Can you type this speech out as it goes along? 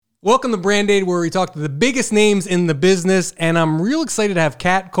Welcome to Brand Aid, where we talk to the biggest names in the business, and I'm real excited to have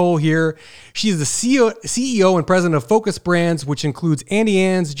Kat Cole here. She's the CEO and president of Focus Brands, which includes Auntie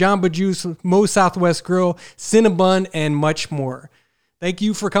Anne's, Jamba Juice, Moe's Southwest Grill, Cinnabon, and much more. Thank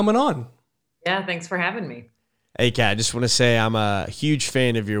you for coming on. Yeah, thanks for having me. Hey, Kat, I just want to say I'm a huge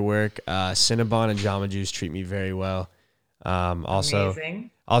fan of your work. Cinnabon and Jamba Juice treat me very well. Amazing.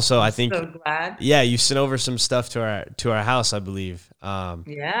 I think, so glad. yeah, you sent over some stuff to our house, I believe.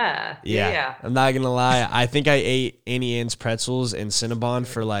 Yeah. I'm not gonna lie. I think I ate Auntie Anne's pretzels and Cinnabon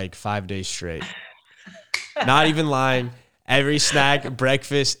for like 5 days straight. Not even lying. Every snack,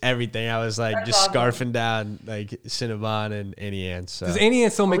 breakfast, everything. I was like That's just awesome. scarfing down like Cinnabon and Auntie Anne's. So. Does Auntie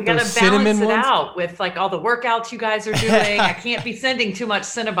Anne still We make got those to balance cinnamon it ones? out with like all the workouts you guys are doing. I can't be sending too much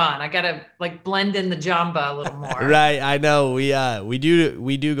Cinnabon. I got to like blend in the Jamba a little more. Right, I know. We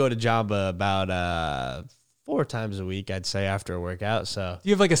do go to Jamba about 4 times a week, I'd say, after a workout. So Do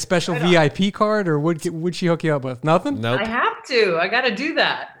you have like a special Right on. VIP card, or would she hook you up with? Nothing? nope. I have to. I got to do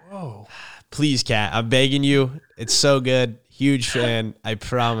that. Whoa. Please, Kat, I'm begging you. It's so good. Huge fan. I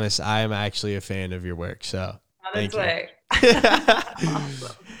promise I am actually a fan of your work. So On thank its you. way.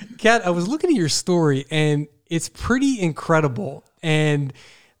 Kat, I was looking at your story, and it's pretty incredible. And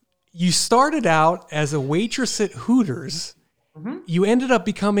you started out as a waitress at Hooters. You ended up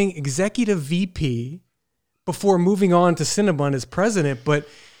becoming executive VP before moving on to Cinnabon as president. But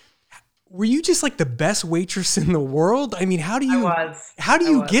were you just like the best waitress in the world? I mean, how do you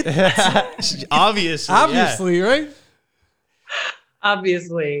get that? Obviously, Right?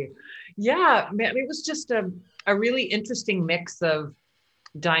 Obviously. Yeah, man, it was just a really interesting mix of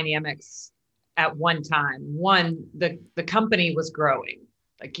dynamics at one time. One, the company was growing.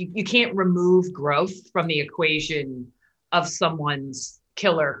 Like you can't remove growth from the equation of someone's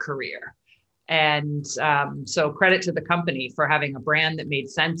killer career. And so credit to the company for having a brand that made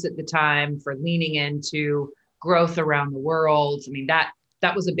sense at the time, for leaning into growth around the world. I mean, that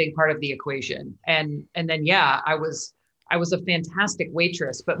was a big part of the equation. And then yeah, I was a fantastic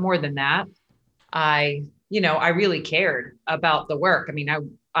waitress, but more than that, I really cared about the work. I mean,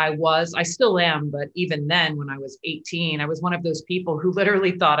 I still am, but even then when I was 18, I was one of those people who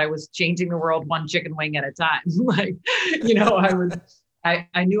literally thought I was changing the world one chicken wing at a time. Like,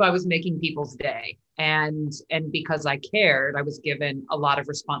 I knew I was making people's day. And because I cared, I was given a lot of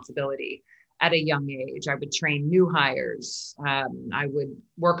responsibility at a young age. I would train new hires. I would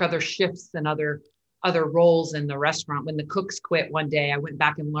work other shifts and other roles in the restaurant. When the cooks quit one day, I went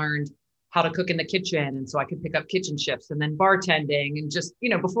back and learned how to cook in the kitchen. And so I could pick up kitchen shifts and then bartending. And just,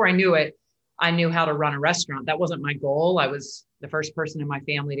 before I knew it, I knew how to run a restaurant. That wasn't my goal. I was the first person in my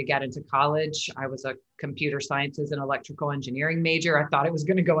family to get into college. I was a computer sciences and electrical engineering major. I thought it was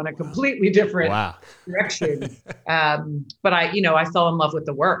going to go in a completely different direction. But I fell in love with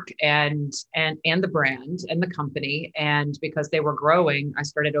the work and the brand and the company. And because they were growing, I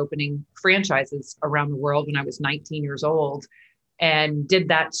started opening franchises around the world when I was 19 years old, and did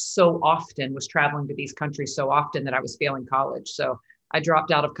that so often, was traveling to these countries so often that I was failing college. So I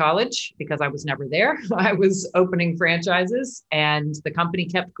dropped out of college because I was never there. I was opening franchises, and the company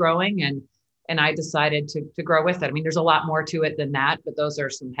kept growing, and I decided to grow with it. I mean, there's a lot more to it than that, but those are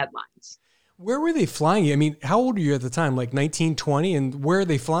some headlines. Where were they flying you? I mean, how old were you at the time? Like 19, 20? And where are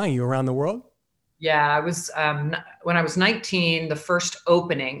they flying you around the world? Yeah, I was, when I was 19, the first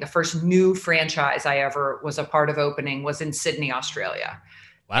new franchise I ever was a part of opening was in Sydney, Australia.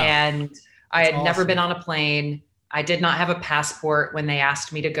 Wow. And I That's had never awesome. been on a plane. I did not have a passport when they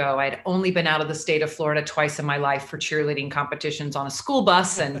asked me to go. I'd only been out of the state of Florida twice in my life for cheerleading competitions on a school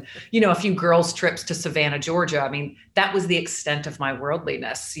bus and, a few girls' trips to Savannah, Georgia. I mean, that was the extent of my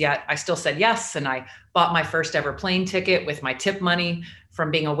worldliness. Yet I still said yes. And I bought my first ever plane ticket with my tip money from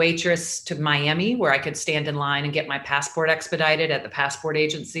being a waitress to Miami, where I could stand in line and get my passport expedited at the passport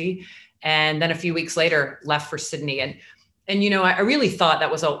agency. And then a few weeks later, left for Sydney. And I really thought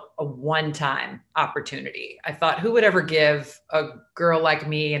that was a one-time opportunity. I thought, who would ever give a girl like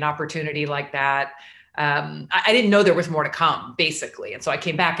me an opportunity like that? I didn't know there was more to come, basically. And so I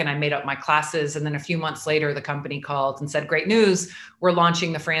came back and I made up my classes. And then a few months later, the company called and said, great news, we're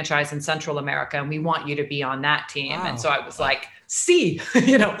launching the franchise in Central America, and we want you to be on that team. Wow. And so I was like,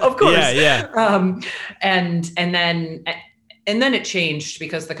 of course. Yeah. And then it changed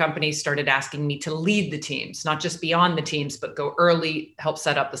because the company started asking me to lead the teams, not just be on the teams, but go early, help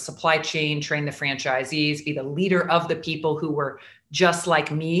set up the supply chain, train the franchisees, be the leader of the people who were just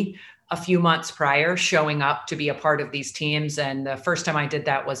like me a few months prior, showing up to be a part of these teams. And the first time I did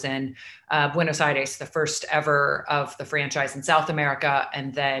that was in Buenos Aires, the first ever of the franchise in South America,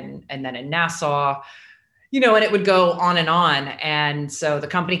 and then in Nassau. and it would go on and on. And so the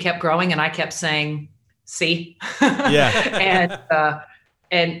company kept growing and I kept saying, see, Yeah.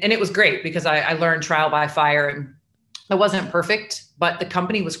 and it was great because I learned trial by fire, and it wasn't perfect, but the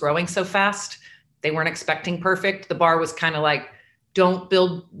company was growing so fast. They weren't expecting perfect. The bar was kind of like, don't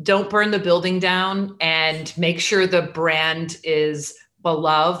burn the building down, and make sure the brand is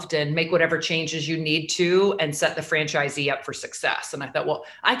beloved, and make whatever changes you need to, and set the franchisee up for success. And I thought, well,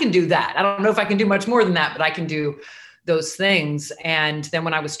 I can do that. I don't know if I can do much more than that, but I can do those things. And then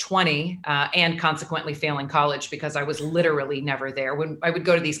when I was 20, and consequently failing college because I was literally never there. When I would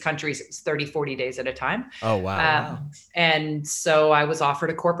go to these countries, it was 30, 40 days at a time. Oh, wow. And so I was offered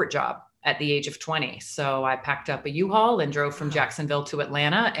a corporate job at the age of 20. So I packed up a U-Haul and drove from Jacksonville to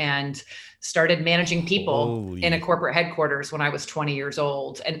Atlanta and started managing people in a corporate headquarters when I was 20 years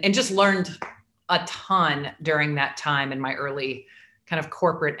old, and just learned a ton during that time in my early kind of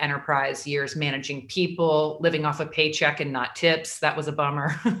corporate enterprise years, managing people, living off a paycheck and not tips. That was a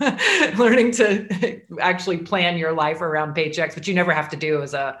bummer. Learning to actually plan your life around paychecks, but you never have to do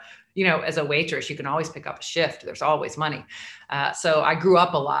as a waitress. You can always pick up a shift. There's always money. So I grew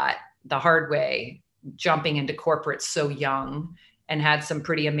up a lot the hard way, jumping into corporate so young, and had some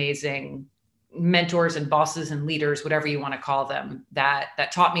pretty amazing mentors and bosses and leaders, whatever you want to call them,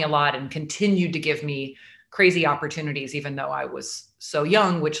 that taught me a lot and continued to give me crazy opportunities, even though I was so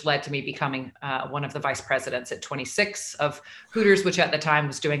young, which led to me becoming one of the vice presidents at 26 of Hooters, which at the time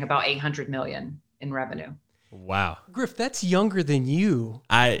was doing about 800 million in revenue. Wow. Griff, that's younger than you.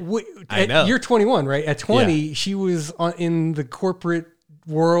 I know. You're 21, right? At 20, Yeah. she was in the corporate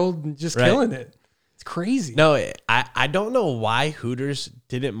world and just killing it. It's crazy. No, I don't know why Hooters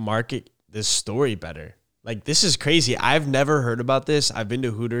didn't market this story better. Like, this is crazy. I've never heard about this. I've been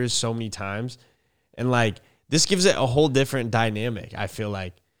to Hooters so many times, and like, this gives it a whole different dynamic, I feel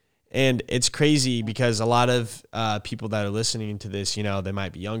like. And it's crazy because a lot of people that are listening to this, they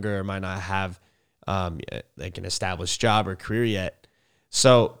might be younger or might not have like an established job or career yet.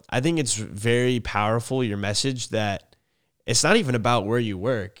 So I think it's very powerful, your message, that it's not even about where you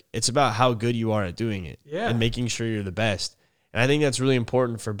work. It's about how good you are at doing it and making sure you're the best. And I think that's really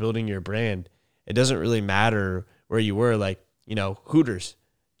important for building your brand. It doesn't really matter where you were, like, Hooters,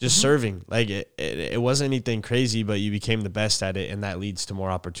 just serving. Like, it wasn't anything crazy, but you became the best at it, and that leads to more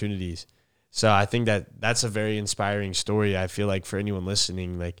opportunities. So I think that's a very inspiring story. I feel like for anyone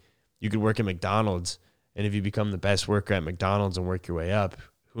listening, like, you could work at McDonald's, and if you become the best worker at McDonald's and work your way up,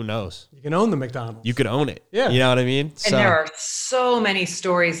 who knows? You can own the McDonald's. You could own it. Yeah. You know what I mean? And there are so many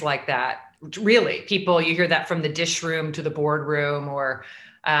stories like that. Really, people, you hear that from the dish room to the boardroom, or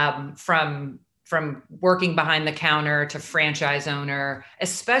from working behind the counter to franchise owner,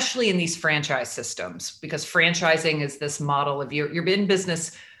 especially in these franchise systems, because franchising is this model of you're in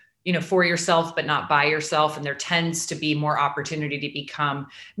business, for yourself, but not by yourself. And there tends to be more opportunity to become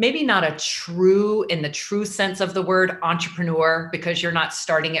maybe not in the true sense of the word, entrepreneur, because you're not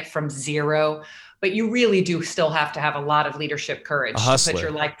starting it from zero, but you really do still have to have a lot of leadership courage to put your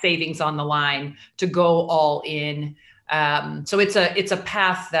life savings on the line, to go all in. So it's a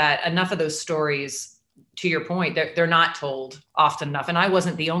path that enough of those stories, to your point, they're not told often enough. And I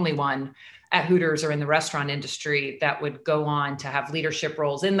wasn't the only one at Hooters or in the restaurant industry that would go on to have leadership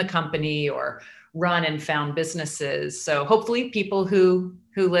roles in the company or run and found businesses. So hopefully people who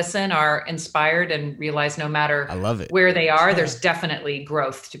listen are inspired and realize no matter where they are, there's definitely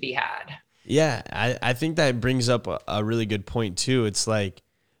growth to be had. Yeah, I think that brings up a really good point too. It's like,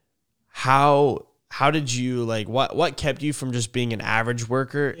 how did you, like, what kept you from just being an average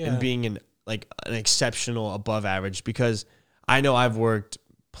worker and being an exceptional above average? Because I know I've worked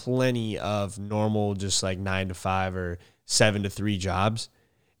plenty of normal, just like 9 to 5 or 7 to 3 jobs.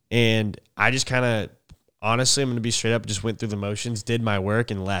 And I just kind of, honestly, I'm going to be straight up, just went through the motions, did my work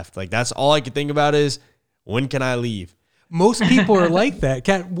and left. Like, that's all I could think about is, when can I leave? Most people are like that.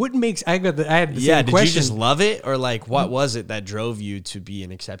 Kat, what makes, I had the same question. Did you just love it? Or like, what was it that drove you to be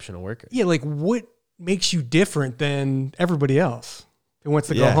an exceptional worker? Yeah. Like, what makes you different than everybody else who wants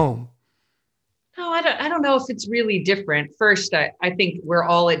to go home? No, I don't know if it's really different. First, I think we're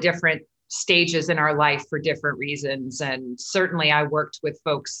all at different stages in our life for different reasons. And certainly I worked with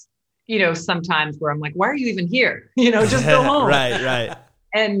folks, sometimes where I'm like, why are you even here? Just go home. Right.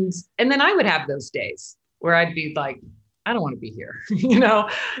 And then I would have those days where I'd be like, I don't want to be here.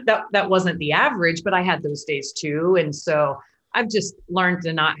 That wasn't the average, but I had those days too. And so I've just learned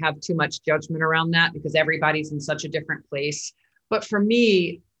to not have too much judgment around that, because everybody's in such a different place. But for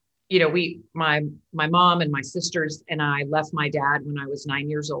me, my mom and my sisters and I left my dad when I was 9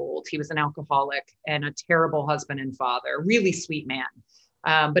 years old. He was an alcoholic and a terrible husband and father, really sweet man.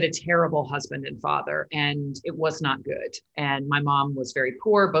 but a terrible husband and father. And it was not good. And my mom was very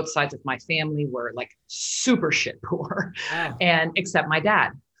poor. Both sides of my family were like super shit poor. Wow. And except my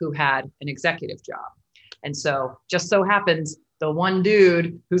dad, who had an executive job. And so just so happens the one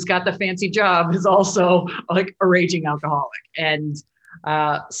dude who's got the fancy job is also like a raging alcoholic. And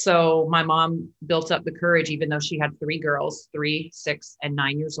so my mom built up the courage, even though she had 3 girls, 3, 6, and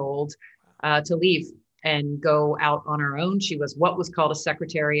 9 years old, to leave and go out on her own. She was what was called a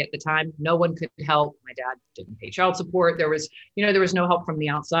secretary at the time. No one could help. My dad didn't pay child support. There was no help from the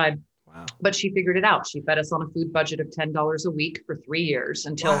outside. Wow. But she figured it out. She fed us on a food budget of $10 a week for 3 years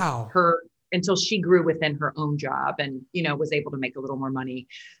until she grew within her own job and, was able to make a little more money.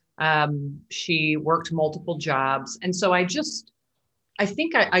 She worked multiple jobs. And so I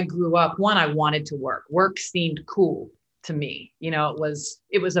think I grew up, I wanted to work. Work seemed cool to me. It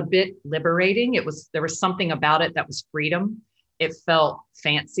was a bit liberating. There was something about it that was freedom. It felt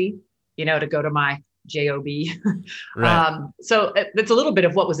fancy, to go to my job. Right. So it's a little bit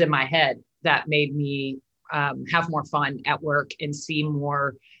of what was in my head that made me have more fun at work and see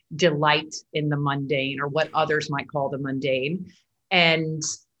more delight in the mundane, or what others might call the mundane. And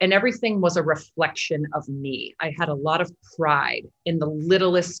everything was a reflection of me. I had a lot of pride in the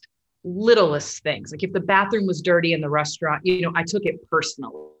littlest things. Like if the bathroom was dirty in the restaurant, I took it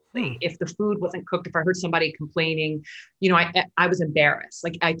personally. If the food wasn't cooked, if I heard somebody complaining, I was embarrassed.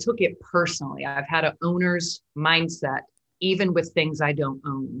 Like I took it personally. I've had an owner's mindset, even with things I don't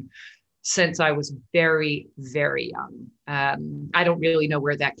own, since I was very, very young. I don't really know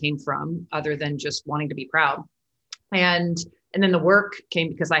where that came from, other than just wanting to be proud. And then the work came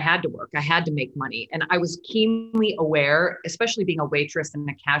because I had to work. I had to make money. And I was keenly aware, especially being a waitress in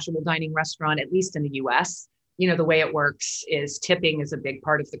a casual dining restaurant, at least in the US, the way it works is tipping is a big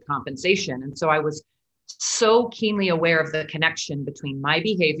part of the compensation. And so I was so keenly aware of the connection between my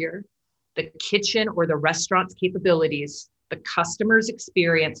behavior, the kitchen or the restaurant's capabilities, the customer's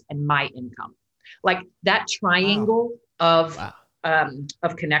experience, and my income. Like that triangle of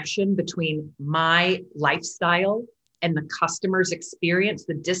connection between my lifestyle and the customer's experience,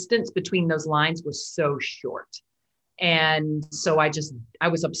 the distance between those lines was so short. And so I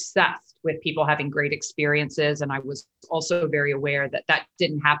was obsessed with people having great experiences. And I was also very aware that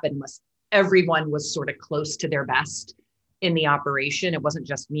didn't happen unless everyone was sort of close to their best in the operation. It wasn't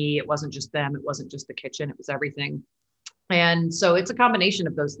just me. It wasn't just them. It wasn't just the kitchen. It was everything. And so it's a combination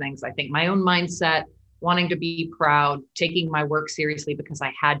of those things. I think my own mindset, wanting to be proud, taking my work seriously because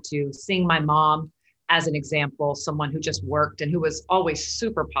I had to, seeing my mom as an example, someone who just worked and who was always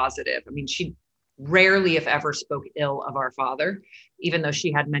super positive. I mean, she rarely, if ever, spoke ill of our father, even though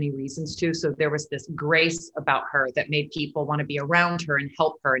she had many reasons to. So there was this grace about her that made people want to be around her and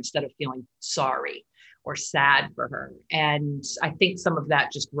help her instead of feeling sorry or sad for her. And I think some of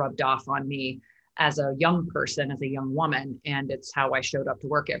that just rubbed off on me as a young person, as a young woman, and it's how I showed up to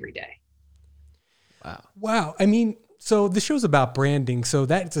work every day. Wow. I mean, so the show's about branding. So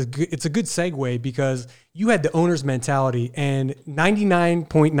it's a good segue because you had the owner's mentality, and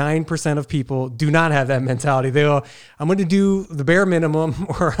 99.9% of people do not have that mentality. They go, I'm going to do the bare minimum,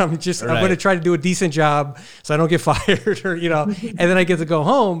 or I'm going to try to do a decent job so I don't get fired, or, and then I get to go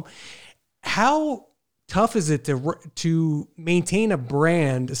home. How tough is it to maintain a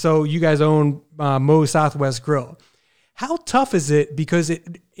brand? So you guys own Moe's Southwest Grill. How tough is it? Because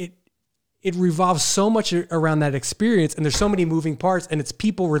it revolves so much around that experience, and there's so many moving parts, and it's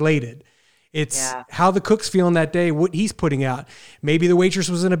people related. It's how the cook's feeling that day, what he's putting out. Maybe the waitress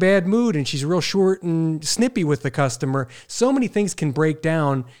was in a bad mood and she's real short and snippy with the customer. So many things can break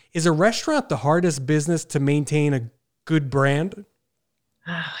down. Is a restaurant the hardest business to maintain a good brand?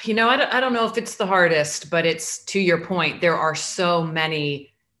 I don't know if it's the hardest, but it's, to your point, there are so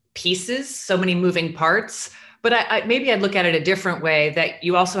many pieces, so many moving parts. But maybe I'd look at it a different way, that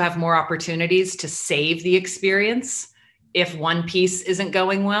you also have more opportunities to save the experience if one piece isn't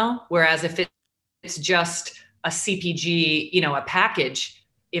going well. Whereas if it's just a CPG, a package,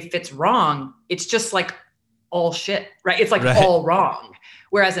 if it's wrong, it's just like all shit, right? It's like all wrong.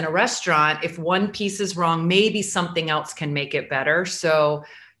 Whereas in a restaurant, if one piece is wrong, maybe something else can make it better. So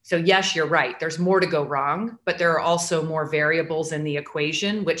yes, you're right. There's more to go wrong, but there are also more variables in the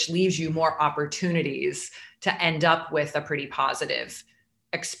equation, which leaves you more opportunities to end up with a pretty positive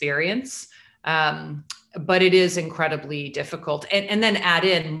experience. But it is incredibly difficult. And then add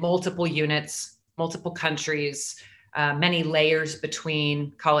in multiple units, multiple countries, many layers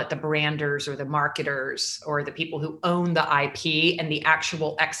between, call it the branders or the marketers or the people who own the IP and the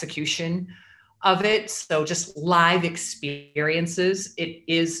actual execution of it. So just live experiences. It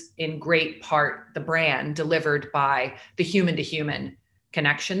is in great part the brand delivered by the human to human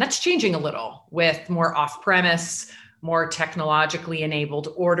connection. That's changing a little with more off-premise, more technologically enabled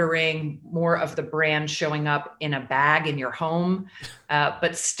ordering, more of the brand showing up in a bag in your home.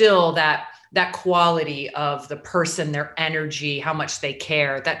 But still that quality of the person, their energy, how much they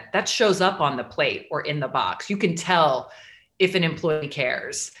care, that shows up on the plate or in the box. You can tell if an employee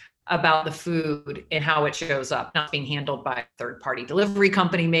cares about the food and how it shows up, not being handled by a third-party delivery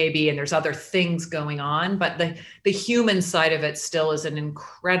company maybe, and there's other things going on, but the human side of it still is an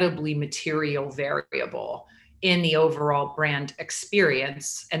incredibly material variable in the overall brand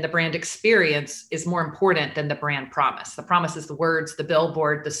experience. And the brand experience is more important than the brand promise. The promise is the words, the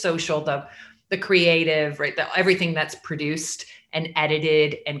billboard, the social, the creative, right? Everything that's produced and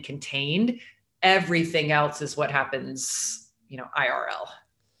edited and contained. Everything else is what happens, IRL.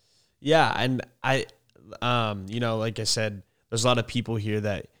 Yeah. And like I said, there's a lot of people here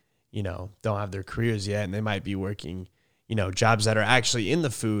that, don't have their careers yet, and they might be working, jobs that are actually in the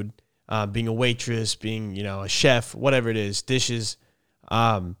food, being a waitress, being, a chef, whatever it is, dishes.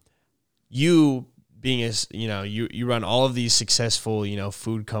 You being you run all of these successful,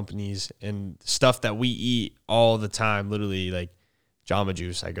 food companies and stuff that we eat all the time, literally like Jamba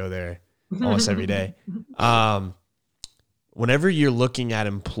Juice. I go there almost every day. Whenever you're looking at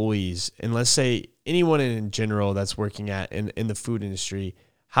employees, and let's say anyone in general that's working in the food industry,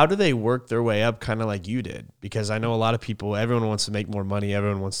 how do they work their way up kind of like you did? Because I know a lot of people, everyone wants to make more money.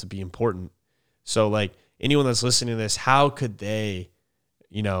 Everyone wants to be important. So like anyone that's listening to this, how could they,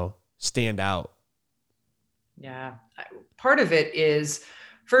 stand out? Yeah. Part of it is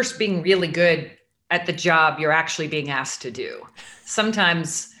first being really good at the job you're actually being asked to do.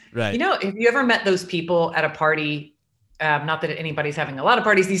 Sometimes, right. Have you ever met those people at a party? Not that anybody's having a lot of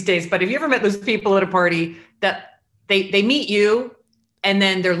parties these days, but have you ever met those people at a party that they meet you and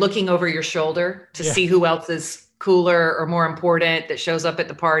then they're looking over your shoulder to see who else is cooler or more important that shows up at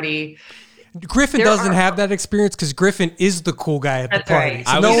the party? Griffin doesn't have that experience because Griffin is the cool guy at the party. Right.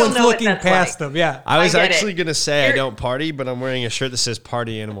 So no one's looking past him. Yeah. I was actually going to say I don't party, but I'm wearing a shirt that says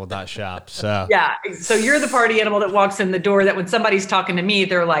partyanimal.shop. So yeah. So you're the party animal that walks in the door that when somebody's talking to me,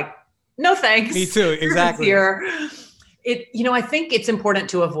 they're like, no, thanks. Me too. Exactly. Here. I think it's important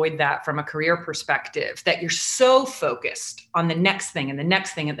to avoid that from a career perspective, that you're so focused on the next thing and the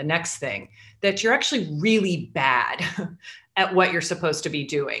next thing and the next thing that you're actually really bad at what you're supposed to be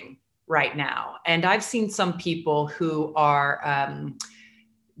doing right now. And I've seen some people who are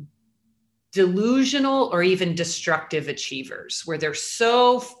delusional or even destructive achievers, where they're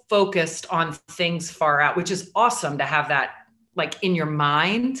so focused on things far out, which is awesome to have that like in your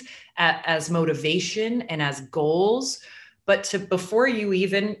mind as motivation and as goals. But before you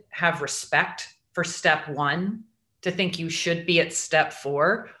even have respect for step one, to think you should be at step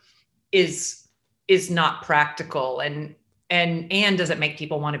 4 is not practical. And does it make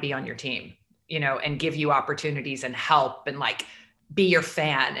people want to be on your team, and give you opportunities and help and like be your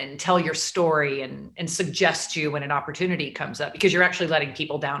fan and tell your story and suggest you when an opportunity comes up, because you're actually letting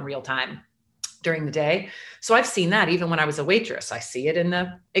people down real time during the day. So I've seen that even when I was a waitress. I see it in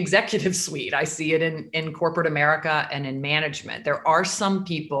the executive suite. I see it in corporate America and in management. There are some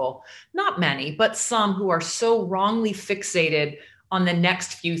people, not many, but some, who are so wrongly fixated on the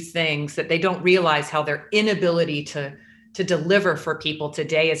next few things that they don't realize how their inability to deliver for people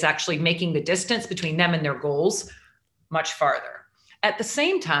today is actually making the distance between them and their goals much farther. At the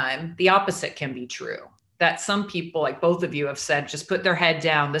same time, the opposite can be true. That some people, like both of you have said, just put their head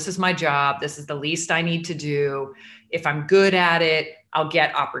down. This is my job. This is the least I need to do. If I'm good at it, I'll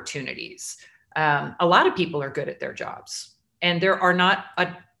get opportunities. A lot of people are good at their jobs, and there are not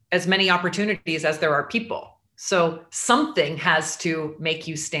as many opportunities as there are people. So something has to make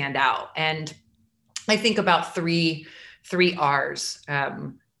you stand out. And I think about three R's: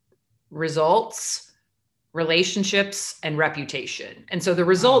 results, relationships, and reputation. And so the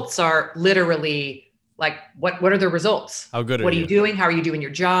results are literally like, what are the results? How good are you? What are you doing? How are you doing your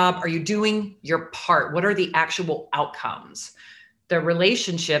job? Are you doing your part? What are the actual outcomes? The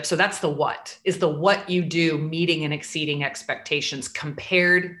relationship, so that's the what, is the what you do meeting and exceeding expectations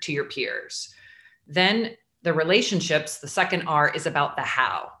compared to your peers. Then the relationships, the second R, is about the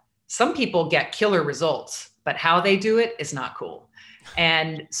how. Some people get killer results, but how they do it is not cool.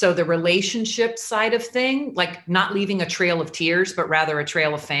 And so the relationship side of thing, like not leaving a trail of tears, but rather a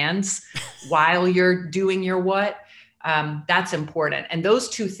trail of fans while you're doing your what, that's important. And those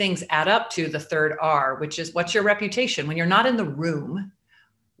two things add up to the third R, which is, what's your reputation? When you're not in the room,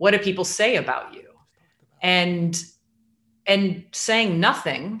 what do people say about you? And saying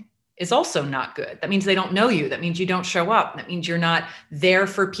nothing is also not good. That means they don't know you. That means you don't show up. That means you're not there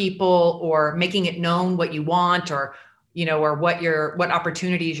for people or making it known what you want or or what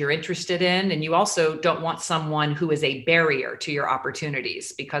opportunities you're interested in. And you also don't want someone who is a barrier to your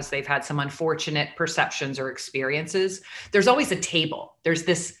opportunities because they've had some unfortunate perceptions or experiences. There's always a table. There's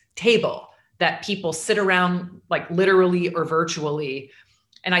this table that people sit around, like literally or virtually.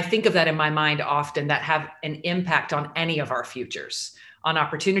 And I think of that in my mind often, that have an impact on any of our futures, on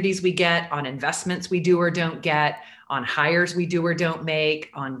opportunities we get, on investments we do or don't get, on hires we do or don't make,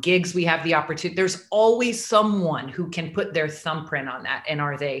 on gigs we have the opportunity. There's always someone who can put their thumbprint on that. And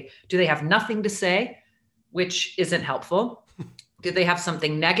do they have nothing to say, which isn't helpful? Do they have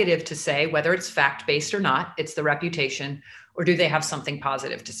something negative to say, whether it's fact-based or not? It's the reputation. Or do they have something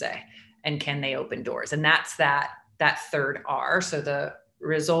positive to say? And can they open doors? And that's that third R. So the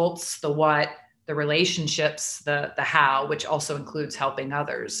results, the what, the relationships, the how, which also includes helping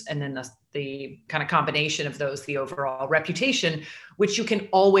others. And then the kind of combination of those, the overall reputation, which you can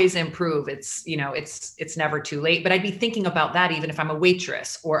always improve. It's never too late, but I'd be thinking about that even if I'm a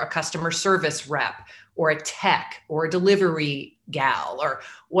waitress or a customer service rep or a tech or a delivery gal or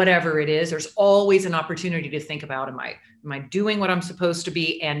whatever it is. There's always an opportunity to think about, am I doing what I'm supposed to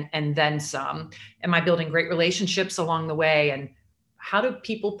be? And then some. Am I building great relationships along the way? And how do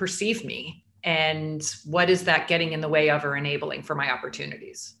people perceive me? And what is that getting in the way of or enabling for my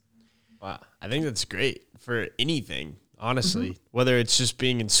opportunities? Wow. I think that's great for anything, honestly, whether it's just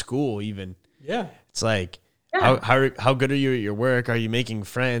being in school, even. Yeah. It's like, how good are you at your work? Are you making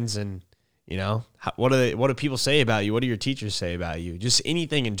friends? And, what do people say about you? What do your teachers say about you? Just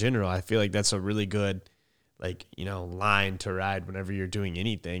anything in general. I feel like that's a really good, line to ride whenever you're doing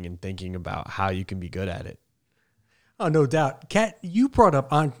anything and thinking about how you can be good at it. Oh, no doubt. Kat, you brought up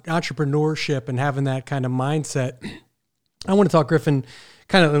entrepreneurship and having that kind of mindset. I want to talk, Griffin,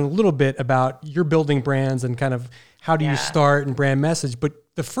 kind of in a little bit about your building brands and kind of how do you start and brand message. But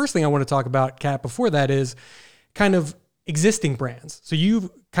the first thing I want to talk about, Kat, before that is kind of existing brands. So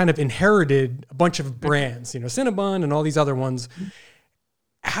you've kind of inherited a bunch of brands, Cinnabon and all these other ones.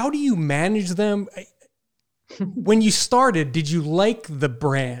 How do you manage them? When you started, did you like the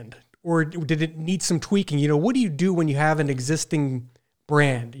brand? Or did it need some tweaking? What do you do when you have an existing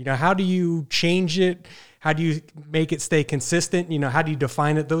brand? How do you change it? How do you make it stay consistent? How do you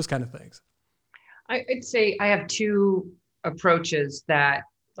define it? Those kind of things. I'd say I have two approaches that,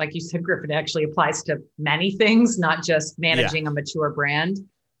 like you said, Griffin, actually applies to many things, not just managing a mature brand.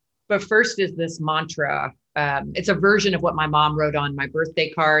 But first is this mantra. It's a version of what my mom wrote on my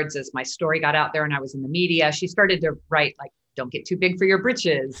birthday cards as my story got out there and I was in the media. She started to write, like, don't get too big for your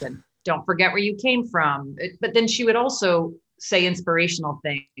britches and don't forget where you came from. But then she would also say inspirational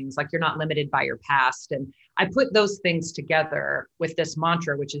things like, you're not limited by your past. And I put those things together with this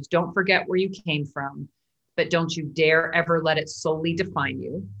mantra, which is don't forget where you came from, but don't you dare ever let it solely define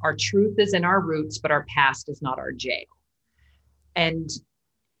you. Our truth is in our roots, but our past is not our jail. And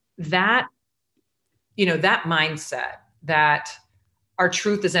that, that mindset that our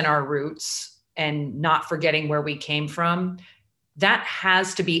truth is in our roots and not forgetting where we came from, that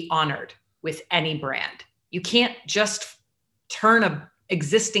has to be honored with any brand. You can't just turn a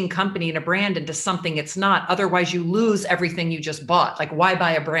existing company and a brand into something it's not. Otherwise, you lose everything you just bought. Like, why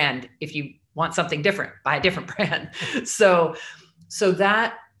buy a brand if you want something different? Buy a different brand. So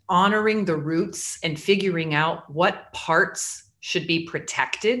that honoring the roots and figuring out what parts should be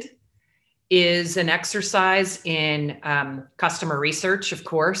protected is an exercise in customer research, of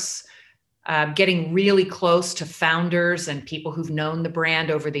course. Getting really close to founders and people who've known the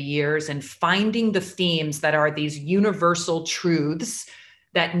brand over the years and finding the themes that are these universal truths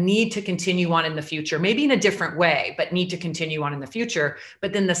that need to continue on in the future, maybe in a different way, but need to continue on in the future.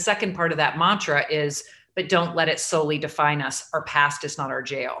 But then the second part of that mantra is, but don't let it solely define us. Our past is not our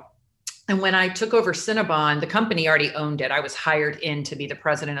jail. And when I took over Cinnabon, the company already owned it. I was hired in to be the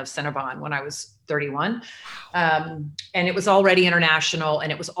president of Cinnabon when I was 31. And it was already international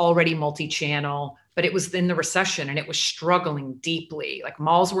and it was already multi-channel, but it was in the recession and it was struggling deeply. Like,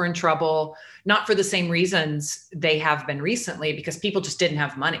 malls were in trouble, not for the same reasons they have been recently, because people just didn't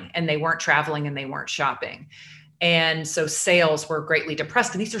have money and they weren't traveling and they weren't shopping. And so sales were greatly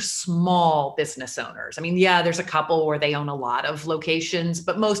depressed. And these are small business owners. I mean, there's a couple where they own a lot of locations,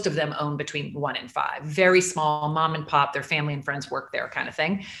 but most of them own between 1 and 5. Very small, mom and pop, their family and friends work there kind of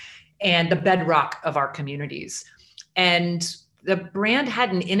thing. And the bedrock of our communities. And the brand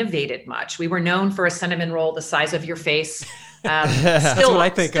hadn't innovated much. We were known for a cinnamon roll the size of your face. That's what I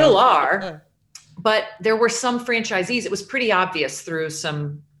think still are. But there were some franchisees. It was pretty obvious through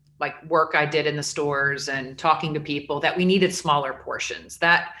some work I did in the stores and talking to people that we needed smaller portions.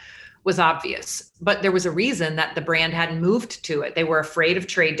 That was obvious, but there was a reason that the brand hadn't moved to it. They were afraid of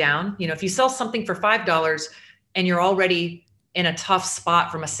trade down. If you sell something for $5, and you're already in a tough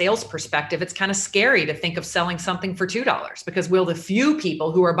spot from a sales perspective, it's kind of scary to think of selling something for $2, because will the few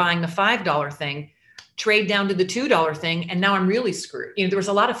people who are buying the $5 thing trade down to the $2 thing, and now I'm really screwed. There was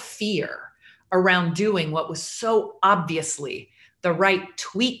a lot of fear around doing what was so obviously the right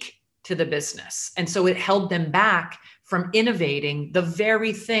tweak to the business. And so it held them back from innovating the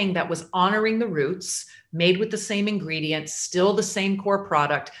very thing that was honoring the roots, made with the same ingredients, still the same core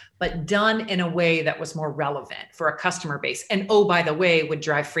product, but done in a way that was more relevant for a customer base. And oh, by the way, would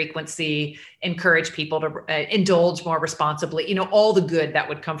drive frequency, encourage people to indulge more responsibly, all the good that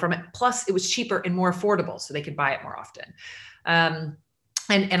would come from it. Plus, it was cheaper and more affordable, so they could buy it more often.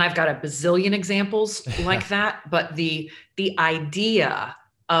 And I've got a bazillion examples like that, but the idea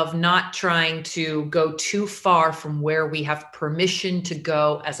of not trying to go too far from where we have permission to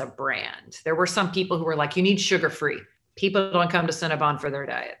go as a brand. There were some people who were like, you need sugar-free. People don't come to Cinnabon for their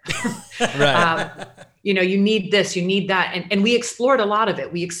diet. Right. You need this, you need that. And we explored a lot of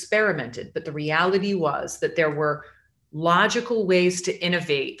it. We experimented, but the reality was that there were logical ways to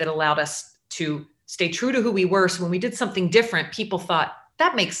innovate that allowed us to stay true to who we were. So when we did something different, people thought,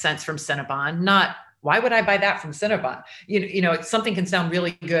 that makes sense from Cinnabon, not, why would I buy that from Cinnabon? Something can sound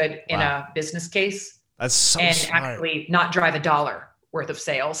really good in a business case. That's so and smart. Actually not drive $1 worth of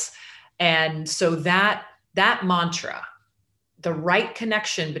sales. And so that mantra, the right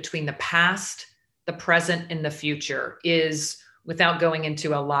connection between the past, the present, and the future, is, without going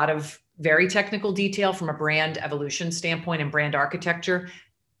into a lot of very technical detail from a brand evolution standpoint and brand architecture,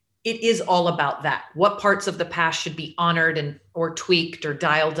 it is all about that. What parts of the past should be honored or tweaked or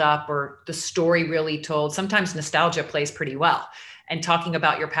dialed up, or the story really told. Sometimes nostalgia plays pretty well, and talking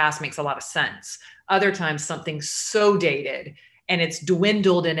about your past makes a lot of sense. Other times something's so dated and it's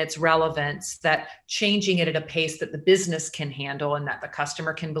dwindled in its relevance that changing it at a pace that the business can handle and that the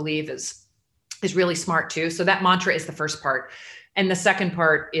customer can believe is really smart too. So that mantra is the first part. And the second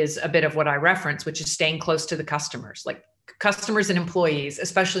part is a bit of what I referenced, which is staying close to the customers. Like, customers and employees,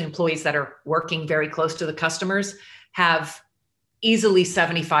 especially employees that are working very close to the customers, have easily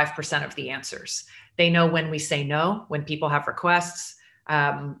 75% of the answers. They know when we say no, when people have requests.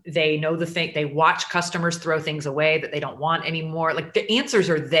 They know they watch customers throw things away that they don't want anymore. Like, the answers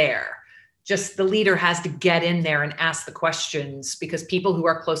are there. Just the leader has to get in there and ask the questions, because people who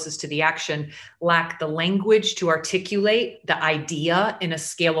are closest to the action lack the language to articulate the idea in a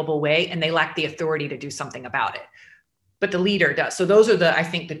scalable way, and they lack the authority to do something about it. But the leader does. So those are I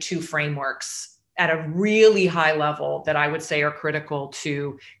think the two frameworks at a really high level that I would say are critical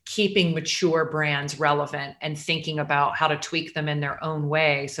to keeping mature brands relevant and thinking about how to tweak them in their own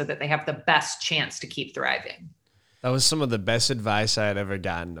way so that they have the best chance to keep thriving. That was some of the best advice I had ever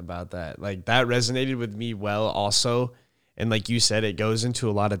gotten about that. Like, that resonated with me well also. And like you said, it goes into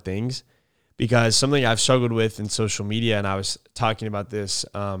a lot of things, because something I've struggled with in social media, and I was talking about this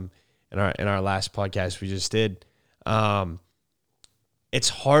in our last podcast we just did. It's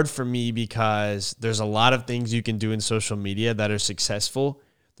hard for me because there's a lot of things you can do in social media that are successful.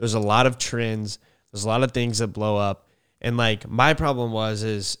 There's a lot of trends. There's a lot of things that blow up. And like, my problem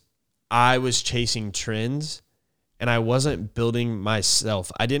is I was chasing trends and I wasn't building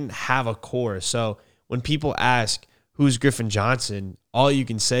myself. I didn't have a core. So when people ask, who's Griffin Johnson? All you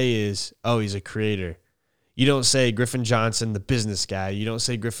can say is, oh, he's a creator. You don't say Griffin Johnson, the business guy. You don't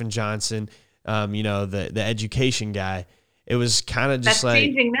say Griffin Johnson, the education guy. It was kind of just that's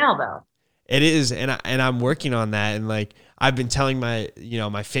changing now, though. It is, and I'm working on that. And like, I've been telling my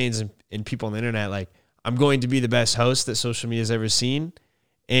fans and people on the internet, like, I'm going to be the best host that social media has ever seen,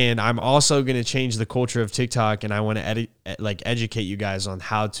 and I'm also going to change the culture of TikTok. And I want to educate you guys on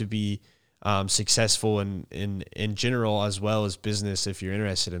how to be successful in general, as well as business, if you're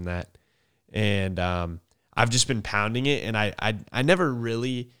interested in that. And I've just been pounding it, and I never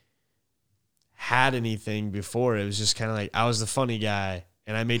really had anything before. It was just kind of like, I was the funny guy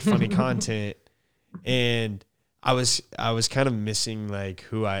and I made funny content, and I was kind of missing like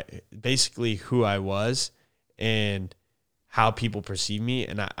who I was and how people perceive me.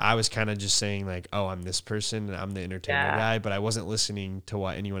 And I was kind of just saying like, oh, I'm this person and I'm the entertainer guy, but I wasn't listening to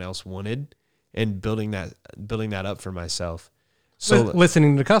what anyone else wanted and building that up for myself. So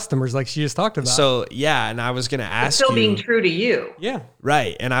listening to customers, like she just talked about. So yeah, and I was gonna ask still you, being true to you. Yeah,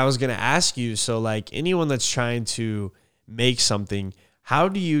 right. And I was gonna ask you, so like, anyone that's trying to make something, how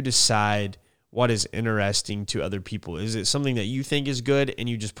do you decide what is interesting to other people? Is it something that you think is good and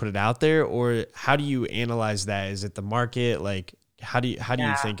you just put it out there, or how do you analyze that? Is it the market? Like, how do you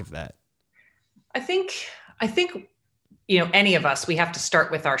think of that? I think any of us, we have to start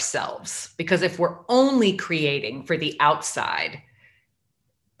with ourselves, because if we're only creating for the outside,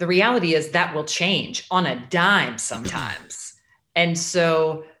 the reality is that will change on a dime sometimes. And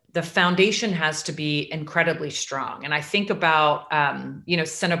so the foundation has to be incredibly strong. And I think about,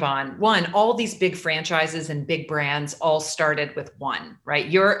 Cinnabon, all these big franchises and big brands all started with one, right?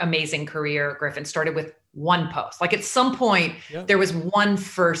 Your amazing career, Griffin, started with one post. Like at some point, there was one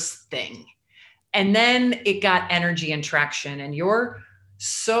first thing. And then it got energy and traction. And you're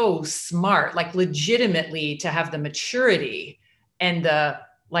so smart, like legitimately to have the maturity and the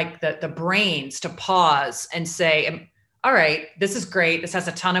brains to pause and say, all right, this is great. This has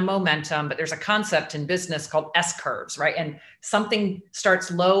a ton of momentum, but there's a concept in business called S curves, right? And something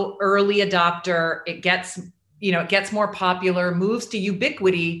starts low, early adopter, it gets more popular, moves to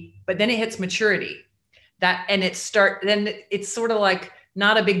ubiquity, but then it hits maturity. Then it's sort of like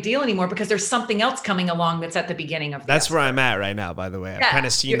not a big deal anymore because there's something else coming along that's at the beginning of that's where I'm at right now, by the way. I've kind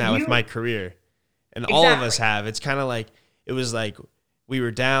of seen that with my career. And all of us have. It's kind of like, it was like we were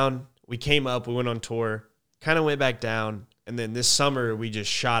down, we came up, we went on tour, kind of went back down, and then this summer we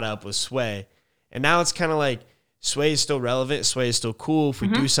just shot up with Sway. And now it's kind of like Sway is still relevant, Sway is still cool. If we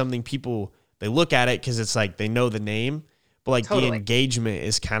do something, people, they look at it because it's like they know the name, but like the engagement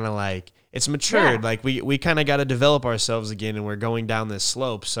is kind of like, it's matured. Like we kind of got to develop ourselves again, and we're going down this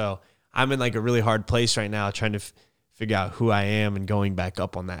slope. So I'm in like a really hard place right now trying to figure out who I am and going back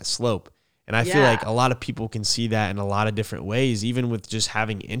up on that slope. And I feel like a lot of people can see that in a lot of different ways, even with just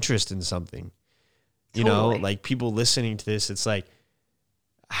having interest in something. You know, like people listening to this, it's like,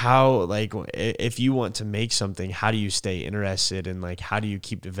 how, like, if you want to make something, how do you stay interested, and like, how do you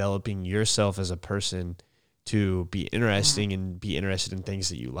keep developing yourself as a person to be interesting and be interested in things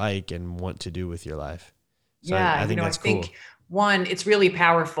that you like and want to do with your life? So I think that's cool. One, it's really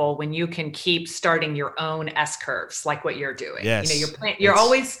powerful when you can keep starting your own S curves, like what you're doing. Yes. You're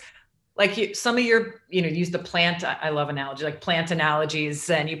always like some of your, use the plant. I love analogy, like plant analogies,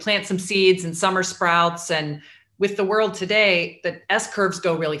 and you plant some seeds and summer sprouts. And with the world today, the S curves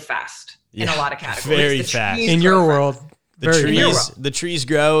go really fast in a lot of categories. Very fast. In your world, the trees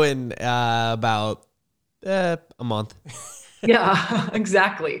grow in about a month. Yeah,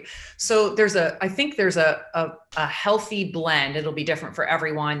 exactly. So I think there's a healthy blend. It'll be different for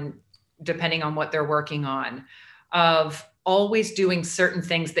everyone, depending on what they're working on, of always doing certain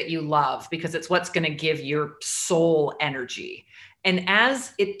things that you love, because it's what's going to give your soul energy. And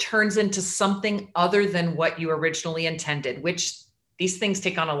as it turns into something other than what you originally intended, which these things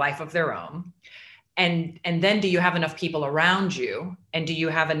take on a life of their own. And then do you have enough people around you? And do you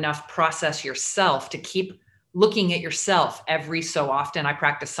have enough process yourself to keep looking at yourself every so often? I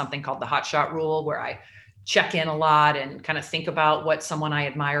practice something called the hot shot rule, where I check in a lot and kind of think about what someone I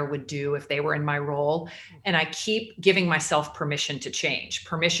admire would do if they were in my role. And I keep giving myself permission to change,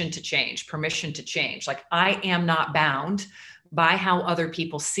 permission to change, permission to change. Like, I am not bound by how other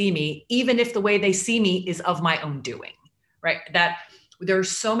people see me, even if the way they see me is of my own doing, right? That there are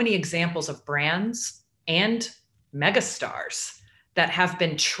so many examples of brands and megastars that have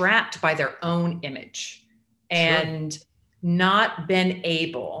been trapped by their own image and not been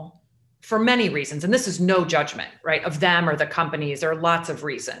able, for many reasons, and this is no judgment, right, of them or the companies, there are lots of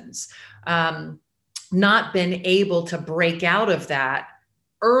reasons, not been able to break out of that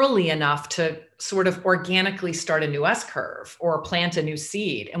early enough to sort of organically start a new S curve or plant a new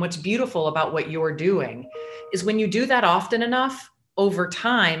seed. And what's beautiful about what you're doing is when you do that often enough, over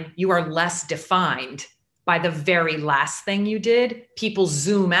time, you are less defined by the very last thing you did. People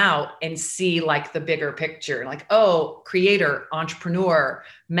zoom out and see like the bigger picture, like, oh, creator, entrepreneur,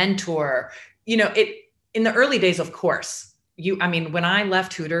 mentor. It in the early days, of course, when I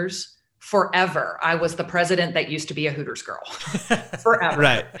left Hooters, forever, I was the president that used to be a Hooters girl. Forever.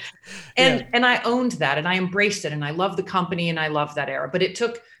 Right. And I owned that, and I embraced it, and I love the company, and I love that era. But it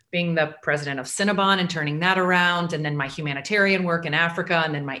took being the president of Cinnabon and turning that around, and then my humanitarian work in Africa,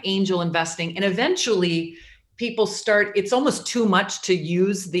 and then my angel investing. And eventually it's almost too much to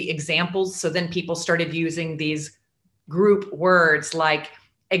use the examples. So then people started using these group words like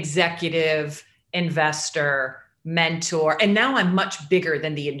executive, investor, mentor. And now I'm much bigger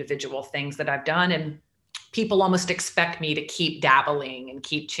than the individual things that I've done. And people almost expect me to keep dabbling and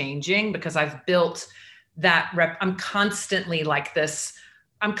keep changing because I've built that I'm constantly like this.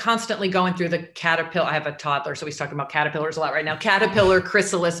 I'm constantly going through the caterpillar. I have a toddler, so he's talking about caterpillars a lot right now. Caterpillar,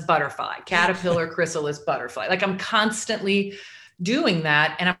 chrysalis, butterfly. Caterpillar, chrysalis, butterfly. Like, I'm constantly doing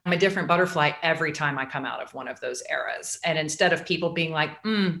that, and I'm a different butterfly every time I come out of one of those eras. And instead of people being like,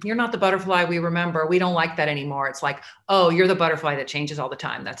 you're not the butterfly we remember, we don't like that anymore, it's like, oh, you're the butterfly that changes all the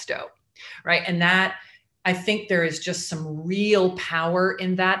time. That's dope, right? And that I think there is just some real power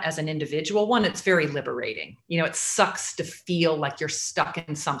in that as an individual. One, it's very liberating. It sucks to feel like you're stuck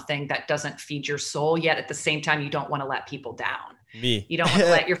in something that doesn't feed your soul, yet at the same time, you don't want to let people down. Me. You don't want to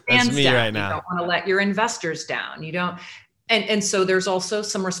let your fans That's me down. right now. You don't want to let your investors down. You don't. And so there's also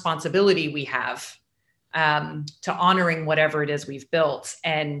some responsibility we have to honoring whatever it is we've built,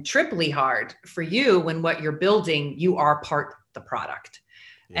 and triply hard for you when what you're building, you are part of the product.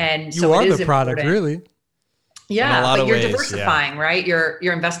 Yeah. And you so are it is the product, important. really. Yeah, but you're diversifying, right? You're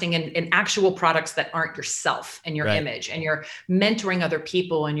investing in actual products that aren't yourself and your image, and you're mentoring other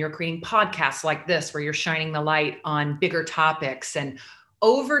people, and you're creating podcasts like this where you're shining the light on bigger topics. And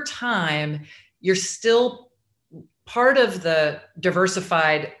over time, you're still part of the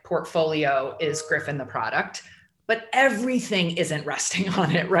diversified portfolio is Griffin the product, but everything isn't resting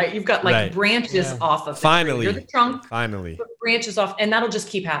on it, right? You've got like branches off of the tree. You're the trunk, branches off, and that'll just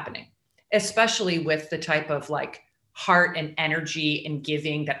keep happening. Especially with the type of like heart and energy and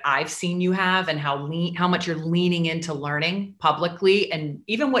giving that I've seen you have, and how much you're leaning into learning publicly. And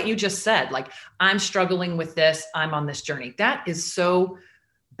even what you just said, like, I'm struggling with this, I'm on this journey. That is so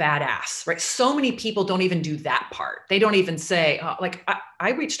badass, right? So many people don't even do that part. They don't even say, like,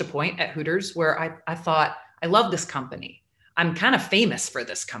 I reached a point at Hooters where I thought, I love this company. I'm kind of famous for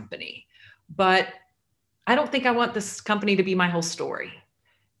this company, but I don't think I want this company to be my whole story.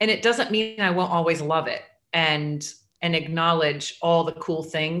 And it doesn't mean I won't always love it and acknowledge all the cool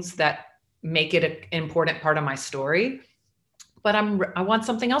things that make it an important part of my story. But I want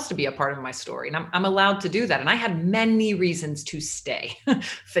something else to be a part of my story. And I'm allowed to do that. And I had many reasons to stay,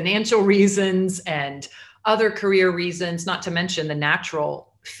 financial reasons and other career reasons, not to mention the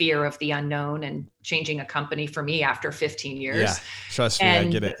natural fear of the unknown and changing a company for me after 15 years. Yeah, trust me, I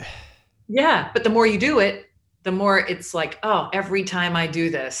get it. Yeah, but the more you do it, the more it's like, oh, every time I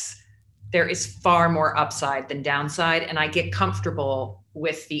do this, there is far more upside than downside. And I get comfortable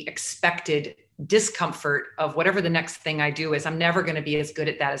with the expected discomfort of whatever the next thing I do is. I'm never going to be as good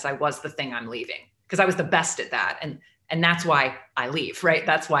at that as I was the thing I'm leaving, because I was the best at that. And that's why I leave, right?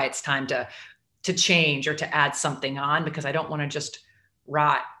 That's why it's time to change or to add something on, because I don't want to just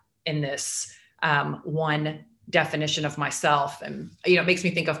rot in this one definition of myself. And, it makes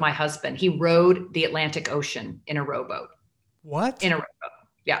me think of my husband. He rode the Atlantic Ocean in a rowboat. What? In a rowboat.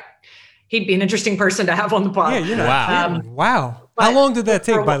 Yeah. He'd be an interesting person to have on the pod. Yeah, wow. How long did that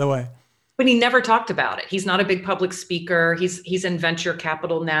take, by the way? But he never talked about it. He's not a big public speaker. He's in venture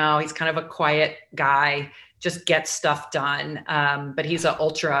capital now. He's kind of a quiet guy, just gets stuff done. But he's an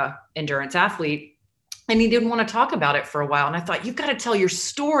ultra endurance athlete. And he didn't want to talk about it for a while. And I thought, you've got to tell your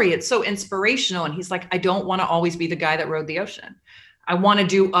story. It's so inspirational. And he's like, I don't want to always be the guy that rode the ocean. I want to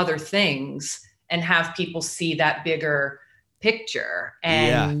do other things and have people see that bigger picture.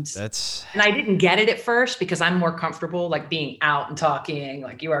 And and I didn't get it at first, because I'm more comfortable like being out and talking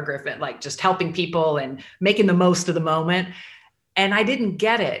like you are, Griffin, like just helping people and making the most of the moment. And I didn't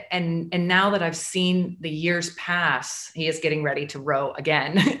get it. And now that I've seen the years pass, he is getting ready to row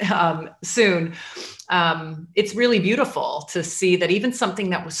again soon. It's really beautiful to see that even something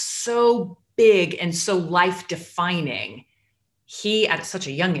that was so big and so life-defining, he at such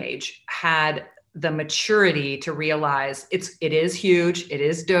a young age had the maturity to realize it is huge, it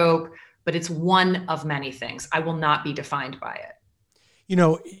is dope, but it's one of many things. I will not be defined by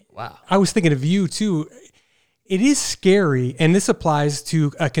it. Wow. I was thinking of you too. It is scary, and this applies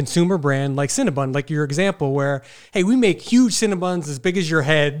to a consumer brand like Cinnabon, like your example where, hey, we make huge Cinnabons as big as your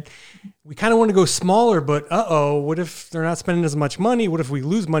head. We kind of want to go smaller, but what if they're not spending as much money? What if we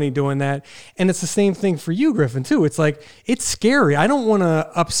lose money doing that? And it's the same thing for you, Griffin, too. It's like, it's scary. I don't want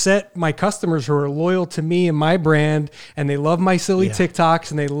to upset my customers who are loyal to me and my brand, and they love my silly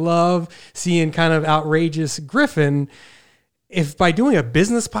TikToks, and they love seeing kind of outrageous Griffin. If by doing a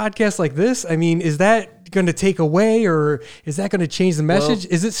business podcast like this, I mean, is that going to take away, or is that going to change the message?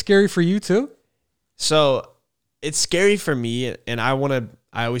 Is it scary for you too? So it's scary for me, and I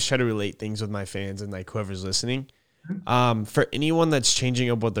always try to relate things with my fans and like whoever's listening. For anyone that's changing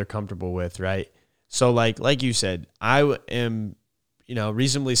up what they're comfortable with, right? So like you said, I am,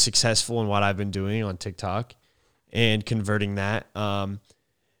 reasonably successful in what I've been doing on TikTok and converting that.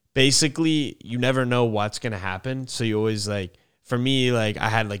 Basically, you never know what's going to happen. So you always for me, I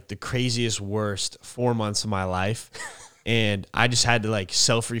had the craziest, worst 4 months of my life. And I just had to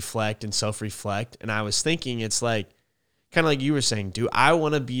self-reflect. And I was thinking, it's kind of like you were saying, do I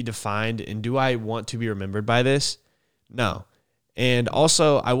want to be defined and do I want to be remembered by this? No. And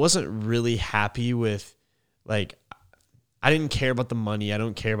also I wasn't really happy with I didn't care about the money. I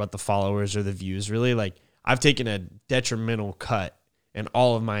don't care about the followers or the views really. I've taken a detrimental cut in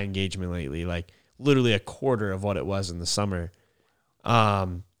all of my engagement lately. literally a quarter of what it was in the summer.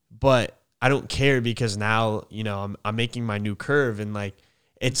 But I don't care because now, you know, I'm making my new curve, and like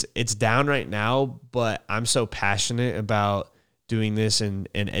it's down right now, but I'm so passionate about doing this and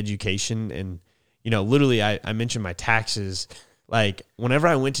education. And, you know, literally I mentioned my taxes. Like whenever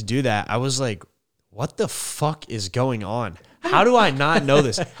I went to do that, I was like, what the fuck is going on? How do I not know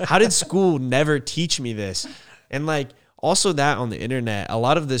this? How did school never teach me this? And like also that on the internet, a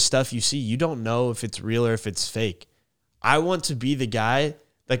lot of this stuff you see, you don't know if it's real or if it's fake. I want to be the guy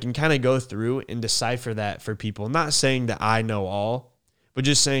that can kind of go through and decipher that for people. Not saying that I know all, but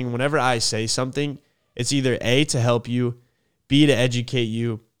just saying whenever I say something, it's either A, to help you, B, to educate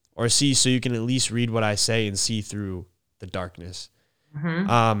you, or C, so you can at least read what I say and see through the darkness.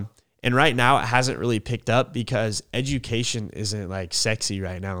 Mm-hmm. And right now it hasn't really picked up because education isn't like sexy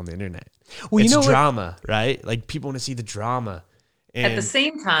right now on the internet. Well, it's drama, right? Like people want to see the drama. And at the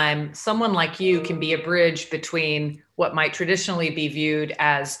same time, someone like you can be a bridge between what might traditionally be viewed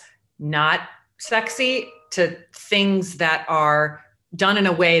as not sexy to things that are done in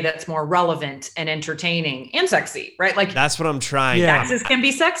a way that's more relevant and entertaining and sexy, right? Like that's what I'm trying. Taxes can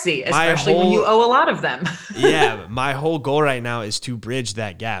be sexy, especially when you owe a lot of them. Yeah. My whole goal right now is to bridge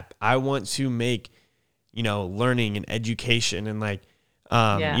that gap. I want to make, you know, learning and education and like,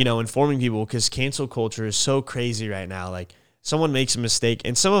 you know, informing people, because cancel culture is so crazy right now. Like someone makes a mistake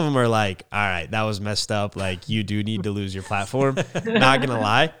and some of them are like, all right, that was messed up. Like you do need to lose your platform. Not gonna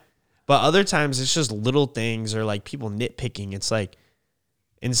lie. But other times it's just little things or like people nitpicking. It's like,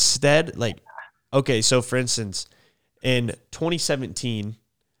 instead, like, okay, so for instance, in 2017,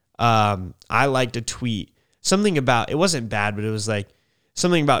 I liked a tweet, something about, it wasn't bad, but it was like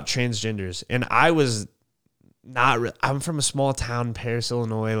something about transgenders. And I was I'm from a small town in Paris,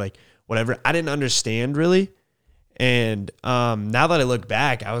 Illinois, like whatever. I didn't understand really. And now that I look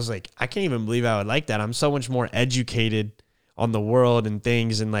back, I was like, I can't even believe I would like that. I'm so much more educated on the world and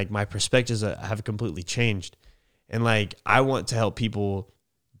things, and like my perspectives have completely changed. And like, I want to help people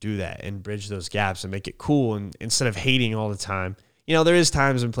do that and bridge those gaps and make it cool. And instead of hating all the time, you know, there is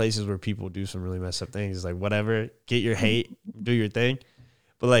times and places where people do some really messed up things, like whatever, get your hate, do your thing.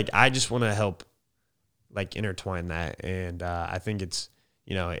 But like, I just want to help like intertwine that. And I think it's,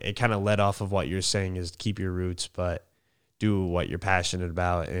 you know, it kind of led off of what you're saying is keep your roots, but do what you're passionate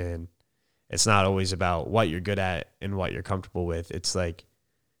about. And it's not always about what you're good at and what you're comfortable with. It's like,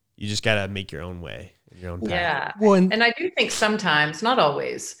 you just got to make your own way. Your own path. Yeah. Well, and I do think sometimes, not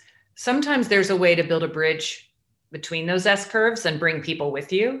always, sometimes there's a way to build a bridge between those S curves and bring people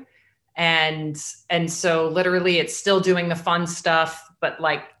with you. And so literally it's still doing the fun stuff, but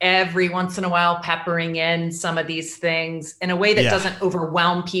like every once in a while peppering in some of these things in a way that doesn't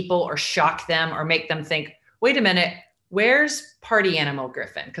overwhelm people or shock them or make them think, wait a minute, where's Party Animal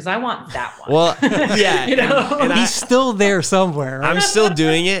Griffin? Because I want that one. Well, yeah. You know? And he's still there somewhere. Right? I'm still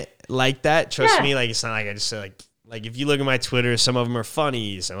doing it like that. Trust me. Like, it's not like I just say like if you look at my Twitter, some of them are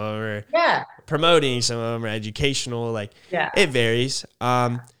funny, some of them are promoting, some of them are educational. Like, it varies.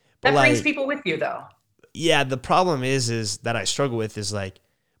 That brings people with you though. Yeah. The problem is that I struggle with is like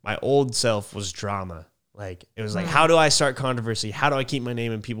my old self was drama. Like it was like, how do I start controversy? How do I keep my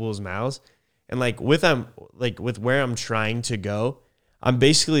name in people's mouths? And like with where I'm trying to go, I'm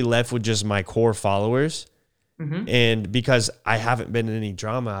basically left with just my core followers. Mm-hmm. And because I haven't been in any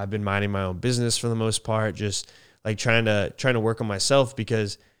drama, I've been minding my own business for the most part, just like trying to work on myself,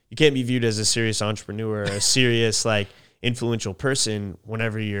 because you can't be viewed as a serious entrepreneur, a serious like influential person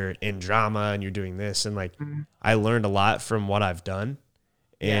whenever you're in drama and you're doing this. And like, I learned a lot from what I've done,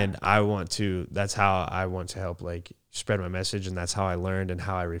 and that's how I want to help like spread my message. And that's how I learned and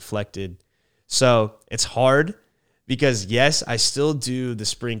how I reflected. So it's hard because yes, I still do the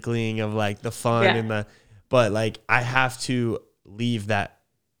sprinkling of like the fun and but like I have to leave that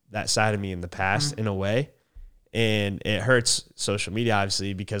side of me in the past in a way. And it hurts social media,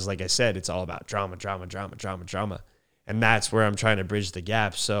 obviously, because like I said, it's all about drama. And that's where I'm trying to bridge the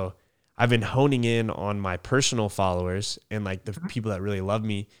gap. So I've been honing in on my personal followers and like the people that really love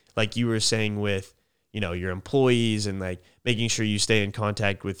me, like you were saying with, you know, your employees, and like making sure you stay in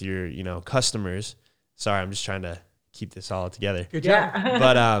contact with your, you know, customers. Sorry, I'm just trying to keep this all together. Good job.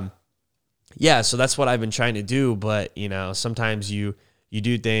 But so that's what I've been trying to do. But, you know, sometimes you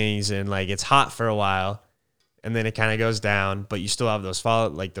do things and like it's hot for a while and then it kind of goes down, but you still have those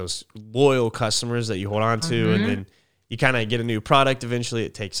those loyal customers that you hold on to, and then you kind of get a new product. Eventually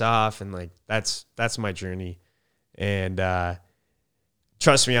it takes off, and like that's my journey. And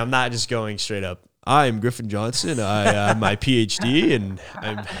trust me, I'm not just going straight up, I'm Griffin Johnson, I have my PhD, and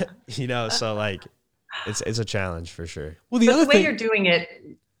I'm, so like it's a challenge for sure. Well, the way you're doing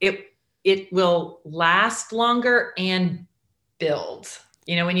it it will last longer and build.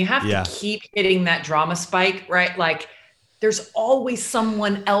 You know, when you have to keep hitting that drama spike, right? Like there's always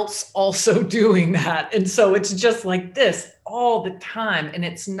someone else also doing that. And so it's just like this all the time. And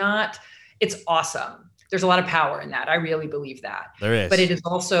it's awesome. There's a lot of power in that. I really believe that. There is. But it is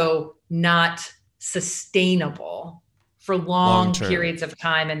also not sustainable for long periods of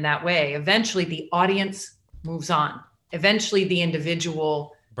time in that way. Eventually the audience moves on. Eventually the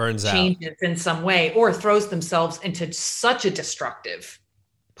individual changes in some way or throws themselves into such a destructive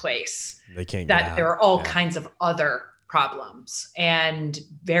place that there are all kinds of other problems and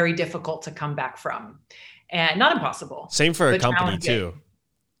very difficult to come back from, and not impossible. Same for a company too.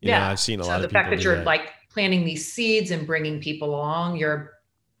 You know, I've seen a lot of the fact that you're like planting these seeds and bringing people along, you're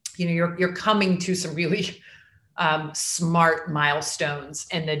coming to some really smart milestones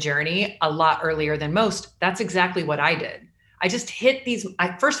in the journey a lot earlier than most. That's exactly what I did. I just hit these.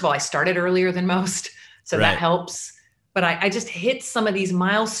 First of all, I started earlier than most, so that helps. But I just hit some of these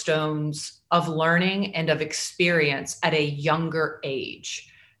milestones of learning and of experience at a younger age,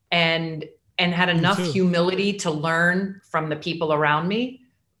 and had enough humility to learn from the people around me,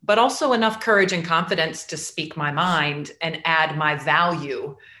 but also enough courage and confidence to speak my mind and add my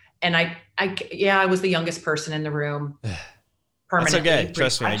value. And I was the youngest person in the room. Permanently. That's okay.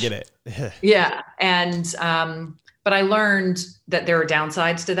 Trust me, I get it. Yeah. And, but I learned that there are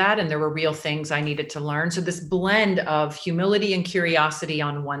downsides to that, and there were real things I needed to learn. So this blend of humility and curiosity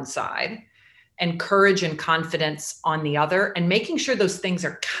on one side and courage and confidence on the other, and making sure those things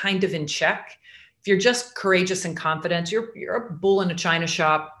are kind of in check. If you're just courageous and confident, you're a bull in a china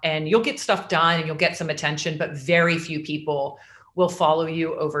shop, and you'll get stuff done and you'll get some attention, but very few people will follow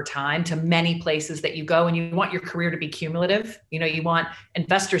you over time to many places that you go. And you want your career to be cumulative. You know, you want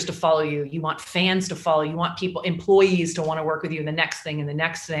investors to follow you. You want fans to follow you. You want employees to want to work with you in the next thing and the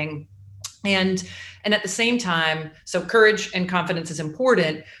next thing. And at the same time, so courage and confidence is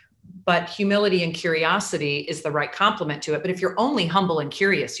important, but humility and curiosity is the right complement to it. But if you're only humble and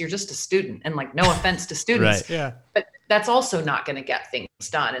curious, you're just a student, and like, no offense to students, but that's also not going to get things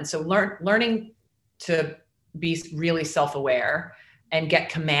done. And so learning to be really self-aware and get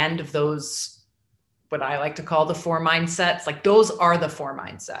command of those, what I like to call the 4 mindsets. Like those are the 4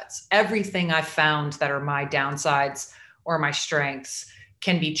 mindsets. Everything I've found that are my downsides or my strengths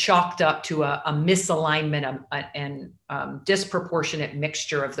can be chalked up to a misalignment and disproportionate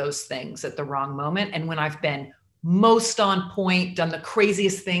mixture of those things at the wrong moment. And when I've been most on point, done the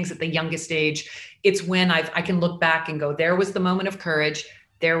craziest things at the youngest age, it's when I can look back and go, there was the moment of courage.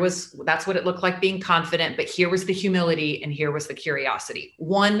 That's what it looked like being confident, but here was the humility and here was the curiosity.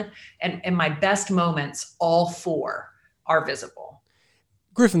 And my best moments, all 4 are visible.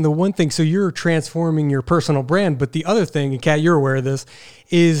 Griffin, the one thing, so you're transforming your personal brand, but the other thing, and Kat, you're aware of this,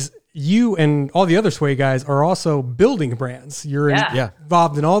 is you and all the other Sway guys are also building brands. You're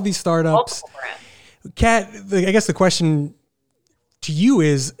involved in all these startups. Kat, I guess the question to you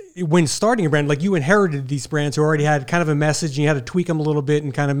is, when starting a brand, like you inherited these brands who already had kind of a message and you had to tweak them a little bit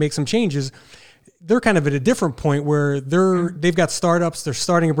and kind of make some changes. They're kind of at a different point where they've got startups, they're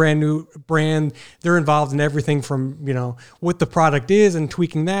starting a brand new brand. They're involved in everything from, you know, what the product is and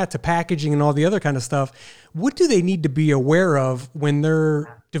tweaking that to packaging and all the other kind of stuff. What do they need to be aware of when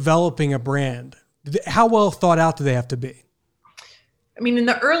they're developing a brand? How well thought out do they have to be? I mean, in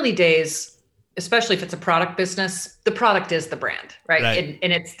the early days, especially if it's a product business, the product is the brand, right?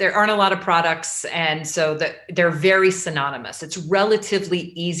 And there aren't a lot of products. And so they're very synonymous. It's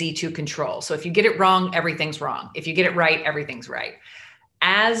relatively easy to control. So if you get it wrong, everything's wrong. If you get it right, everything's right.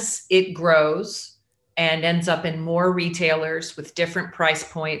 As it grows and ends up in more retailers with different price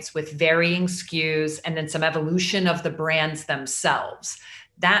points, with varying SKUs, and then some evolution of the brands themselves,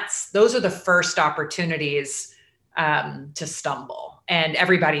 those are the first opportunities to stumble. And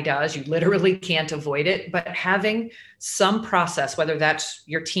everybody does. You literally can't avoid it. But having some process, whether that's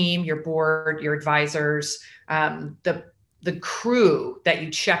your team, your board, your advisors, the crew that you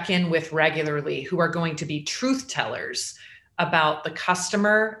check in with regularly, who are going to be truth tellers about the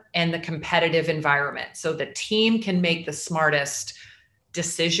customer and the competitive environment, so the team can make the smartest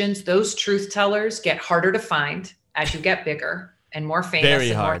decisions. Those truth tellers get harder to find as you get bigger and more famous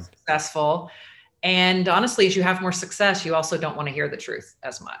and more successful. And honestly, as you have more success, you also don't want to hear the truth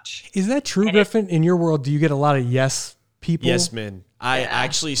as much. Is that true, Griffin? In your world, do you get a lot of yes people? Yes, man. I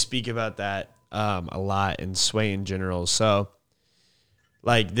actually speak about that a lot in Sway in general. So,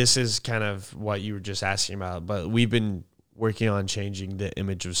 like, this is kind of what you were just asking about, but we've been working on changing the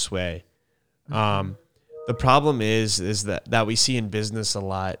image of Sway. The problem is that we see in business a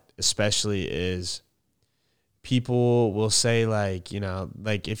lot, especially, is people will say like,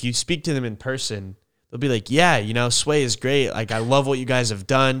 like if you speak to them in person, they'll be like, yeah, Sway is great. Like, I love what you guys have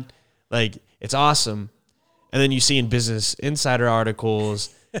done. Like, it's awesome. And then you see in Business Insider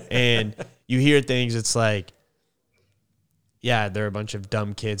articles and you hear things. It's like, yeah, they're a bunch of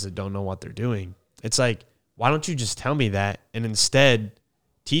dumb kids that don't know what they're doing. It's like, why don't you just tell me that and instead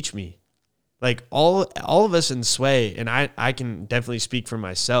teach me? Like all of us in Sway, and I can definitely speak for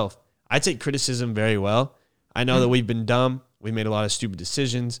myself. I take criticism very well. I know that we've been dumb. We made a lot of stupid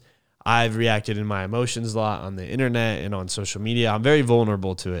decisions. I've reacted in my emotions a lot on the internet and on social media. I'm very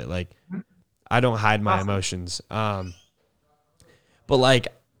vulnerable to it. Like, I don't hide my emotions. But like,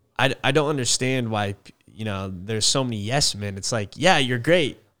 I don't understand why, there's so many yes men. It's like, yeah, you're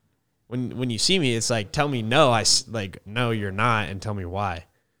great. When you see me, it's like, tell me no. No, you're not, and tell me why.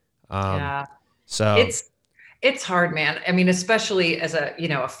 Yeah. So it's hard, man. I mean, especially as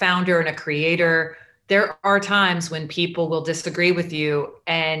a founder and a creator, there are times when people will disagree with you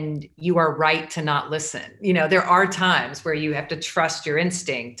and you are right to not listen. There are times where you have to trust your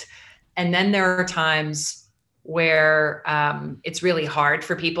instinct. And then there are times where it's really hard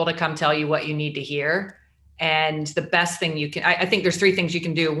for people to come tell you what you need to hear. And the best thing I think there's 3 things you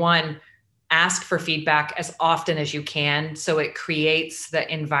can do. One, ask for feedback as often as you can, so it creates the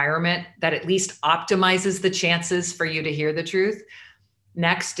environment that at least optimizes the chances for you to hear the truth.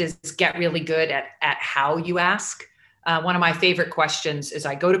 Next is get really good at how you ask. One of my favorite questions is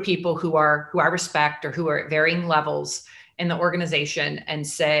I go to people who I respect or who are at varying levels in the organization and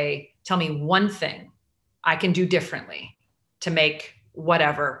say, tell me one thing I can do differently to make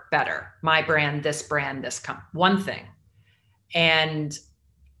whatever better. My brand, this one thing. And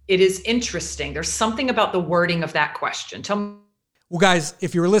it is interesting. There's something about the wording of that question. Tell me. Well, guys,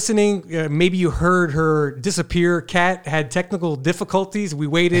 if you were listening, maybe you heard her disappear. Kat had technical difficulties. We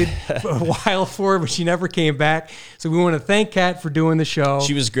waited a while for her, but she never came back. So we want to thank Kat for doing the show.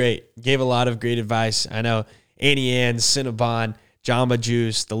 She was great. Gave a lot of great advice. I know Annie Ann, Cinnabon, Jamba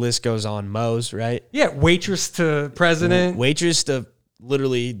Juice, the list goes on. Moe's, right? Yeah, waitress to president. Waitress to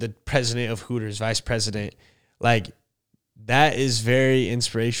literally the president of Hooters, vice president. Like, that is very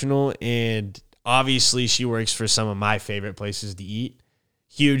inspirational, and obviously she works for some of my favorite places to eat.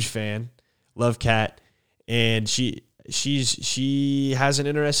 Huge fan. Love Kat. And she has an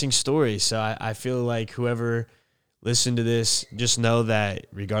interesting story. So I feel like whoever listened to this, just know that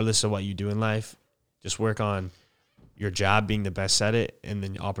regardless of what you do in life, just work on your job being the best at it, and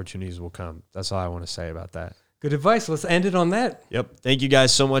then opportunities will come. That's all I want to say about that. Good advice. Let's end it on that. Yep. Thank you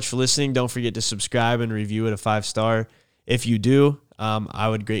guys so much for listening. Don't forget to subscribe and review it a 5-star. If you do, I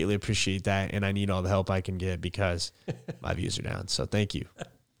would greatly appreciate that, and I need all the help I can get because my views are down. So thank you.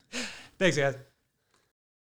 Thanks, guys.